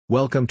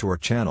Welcome to our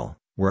channel,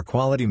 where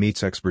quality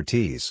meets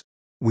expertise.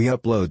 We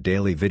upload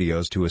daily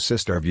videos to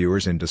assist our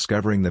viewers in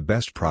discovering the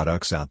best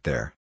products out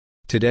there.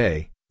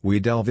 Today,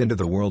 we delve into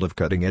the world of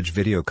cutting-edge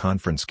video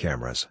conference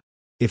cameras.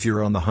 If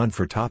you're on the hunt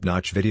for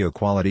top-notch video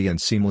quality and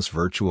seamless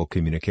virtual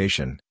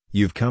communication,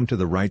 you've come to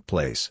the right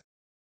place.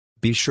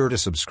 Be sure to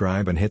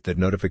subscribe and hit that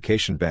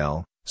notification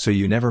bell, so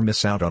you never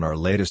miss out on our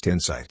latest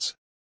insights.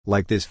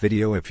 Like this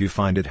video if you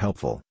find it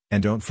helpful,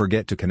 and don't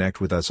forget to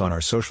connect with us on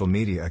our social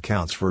media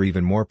accounts for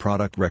even more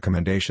product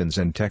recommendations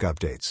and tech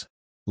updates.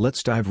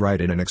 Let's dive right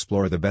in and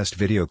explore the best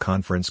video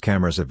conference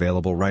cameras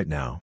available right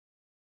now.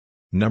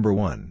 Number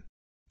 1.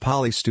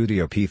 Poly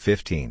Studio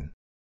P15.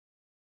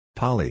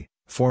 Poly,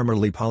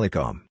 formerly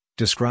Polycom,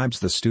 describes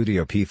the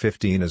Studio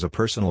P15 as a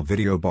personal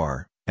video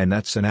bar, and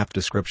that's an apt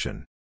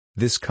description.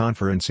 This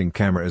conferencing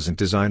camera isn't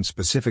designed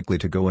specifically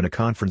to go in a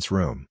conference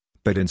room,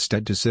 but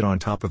instead to sit on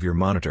top of your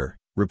monitor,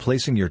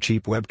 replacing your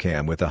cheap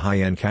webcam with a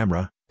high-end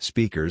camera,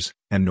 speakers,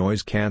 and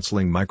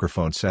noise-canceling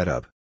microphone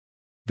setup.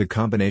 The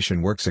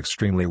combination works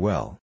extremely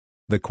well.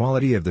 The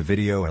quality of the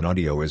video and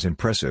audio is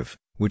impressive,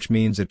 which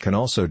means it can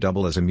also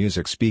double as a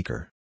music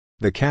speaker.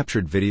 The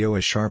captured video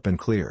is sharp and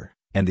clear,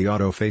 and the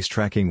auto face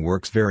tracking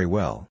works very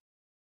well.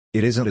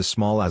 It isn't as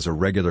small as a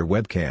regular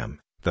webcam,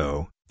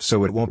 though,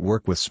 so it won't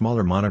work with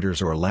smaller monitors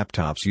or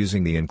laptops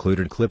using the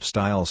included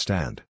clip-style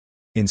stand.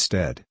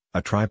 Instead,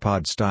 a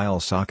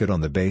tripod-style socket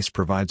on the base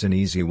provides an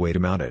easy way to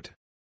mount it.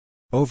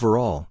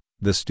 Overall,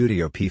 the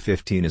Studio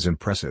P15 is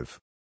impressive.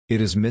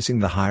 It is missing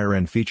the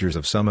higher-end features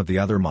of some of the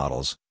other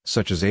models,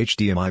 such as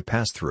HDMI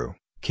pass-through,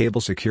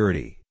 cable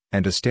security,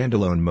 and a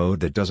standalone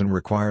mode that doesn't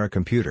require a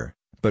computer,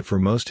 but for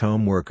most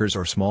home workers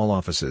or small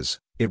offices,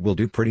 it will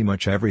do pretty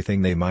much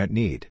everything they might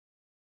need.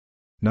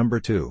 Number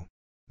 2.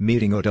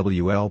 Meeting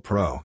OWL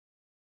Pro.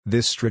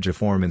 This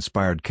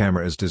Strigiform-inspired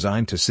camera is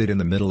designed to sit in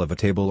the middle of a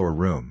table or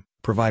room,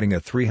 providing a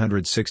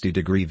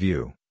 360-degree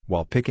view,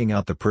 while picking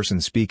out the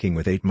person speaking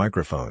with 8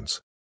 microphones.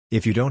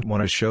 If you don't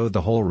want to show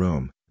the whole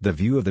room, the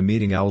view of the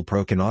Meeting Owl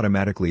Pro can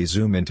automatically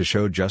zoom in to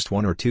show just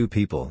 1 or 2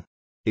 people.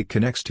 It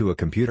connects to a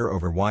computer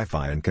over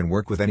Wi-Fi and can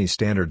work with any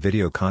standard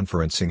video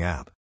conferencing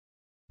app.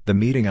 The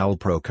Meeting Owl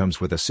Pro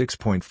comes with a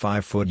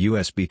 6.5-foot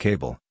USB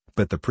cable,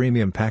 but the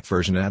premium pack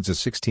version adds a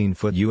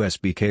 16-foot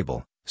USB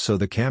cable, so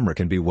the camera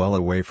can be well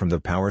away from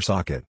the power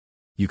socket.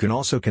 You can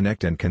also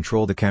connect and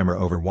control the camera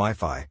over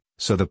Wi-Fi,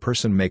 so the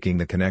person making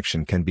the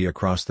connection can be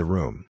across the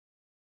room.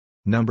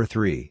 Number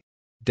 3.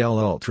 Dell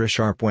Ultra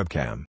Sharp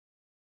Webcam.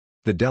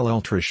 The Dell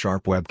Ultra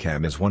Sharp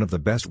Webcam is one of the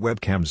best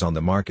webcams on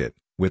the market,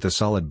 with a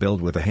solid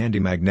build with a handy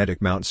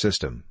magnetic mount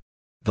system.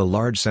 The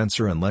large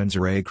sensor and lens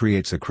array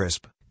creates a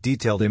crisp,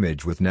 detailed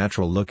image with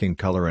natural-looking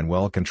color and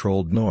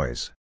well-controlled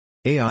noise.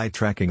 AI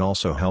tracking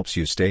also helps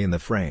you stay in the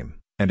frame,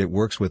 and it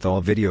works with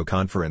all video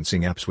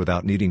conferencing apps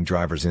without needing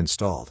drivers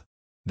installed.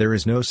 There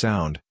is no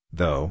sound,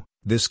 though.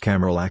 This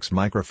camera lacks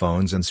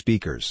microphones and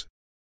speakers.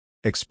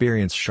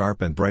 Experience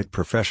sharp and bright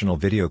professional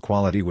video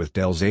quality with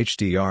Dell's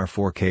HDR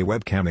 4K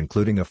webcam,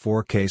 including a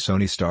 4K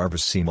Sony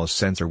Starvis seamless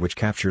sensor which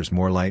captures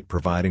more light,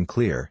 providing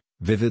clear,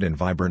 vivid and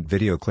vibrant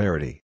video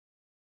clarity.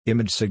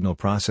 Image signal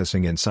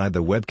processing inside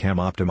the webcam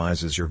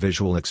optimizes your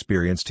visual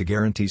experience to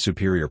guarantee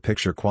superior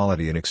picture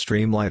quality in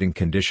extreme lighting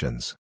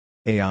conditions.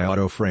 AI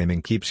auto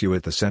framing keeps you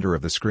at the center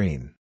of the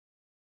screen.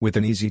 With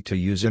an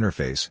easy-to-use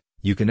interface,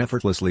 you can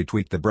effortlessly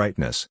tweak the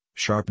brightness,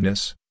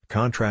 sharpness,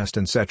 contrast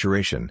and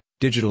saturation,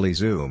 digitally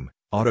zoom,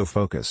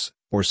 autofocus,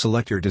 or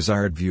select your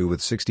desired view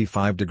with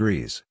 65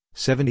 degrees,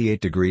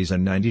 78 degrees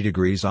and 90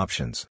 degrees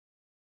options.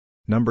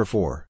 Number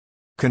 4.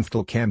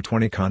 Conftel Cam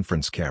 20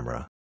 Conference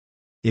Camera.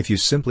 If you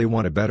simply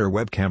want a better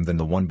webcam than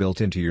the one built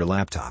into your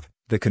laptop,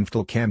 the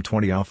Conftel Cam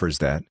 20 offers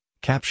that,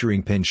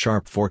 capturing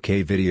pin-sharp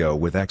 4K video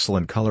with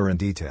excellent color and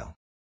detail.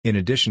 In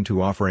addition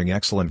to offering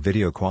excellent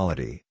video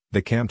quality,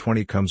 the Cam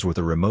 20 comes with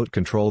a remote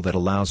control that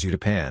allows you to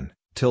pan,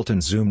 tilt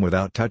and zoom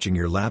without touching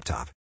your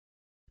laptop.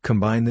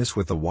 Combine this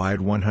with a wide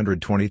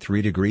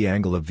 123-degree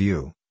angle of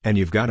view, and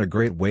you've got a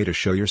great way to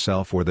show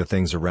yourself or the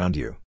things around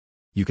you.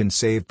 You can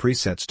save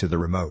presets to the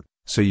remote,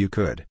 so you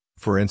could,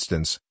 for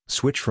instance,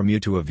 switch from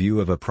you to a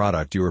view of a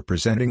product you are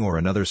presenting or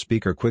another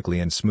speaker quickly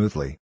and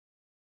smoothly.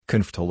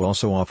 Conftel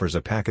also offers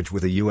a package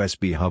with a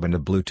USB hub and a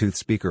Bluetooth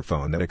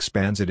speakerphone that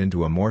expands it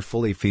into a more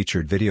fully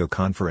featured video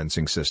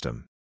conferencing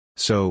system.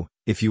 So,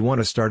 if you want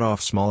to start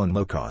off small and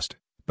low cost,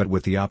 but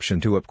with the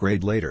option to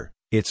upgrade later,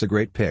 it's a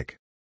great pick.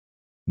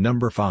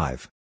 Number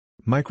 5.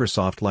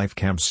 Microsoft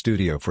LifeCam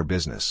Studio for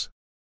Business.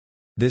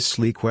 This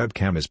sleek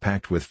webcam is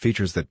packed with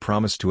features that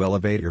promise to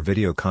elevate your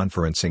video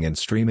conferencing and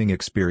streaming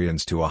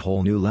experience to a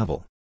whole new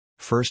level.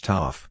 First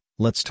off,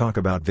 let's talk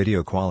about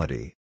video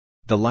quality.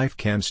 The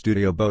LifeCam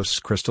Studio boasts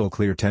crystal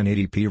clear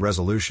 1080p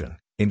resolution,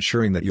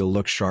 ensuring that you'll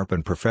look sharp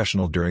and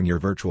professional during your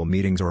virtual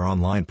meetings or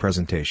online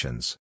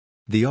presentations.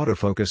 The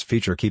autofocus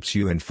feature keeps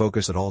you in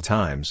focus at all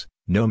times,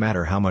 no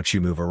matter how much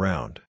you move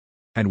around.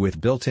 And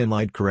with built-in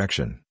light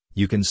correction,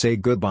 you can say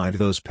goodbye to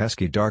those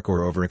pesky dark or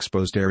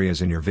overexposed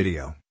areas in your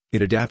video.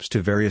 It adapts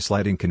to various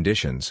lighting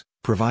conditions,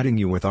 providing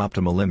you with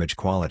optimal image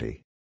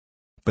quality.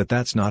 But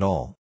that's not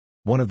all.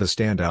 One of the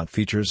standout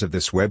features of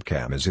this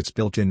webcam is its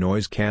built-in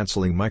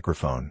noise-canceling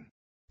microphone.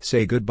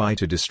 Say goodbye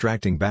to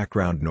distracting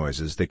background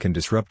noises that can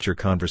disrupt your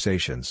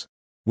conversations.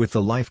 With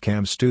the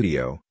LifeCam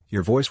Studio,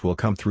 your voice will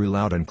come through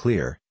loud and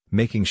clear,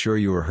 making sure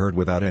you are heard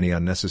without any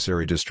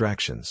unnecessary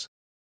distractions.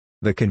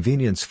 The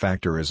convenience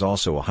factor is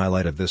also a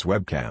highlight of this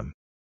webcam.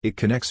 It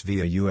connects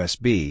via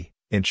USB,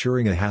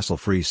 ensuring a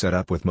hassle-free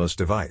setup with most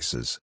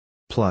devices.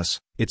 Plus,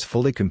 it's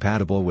fully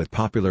compatible with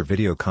popular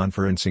video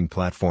conferencing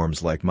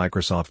platforms like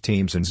Microsoft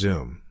Teams and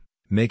Zoom,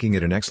 making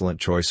it an excellent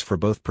choice for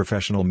both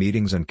professional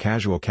meetings and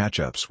casual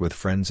catch-ups with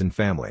friends and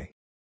family.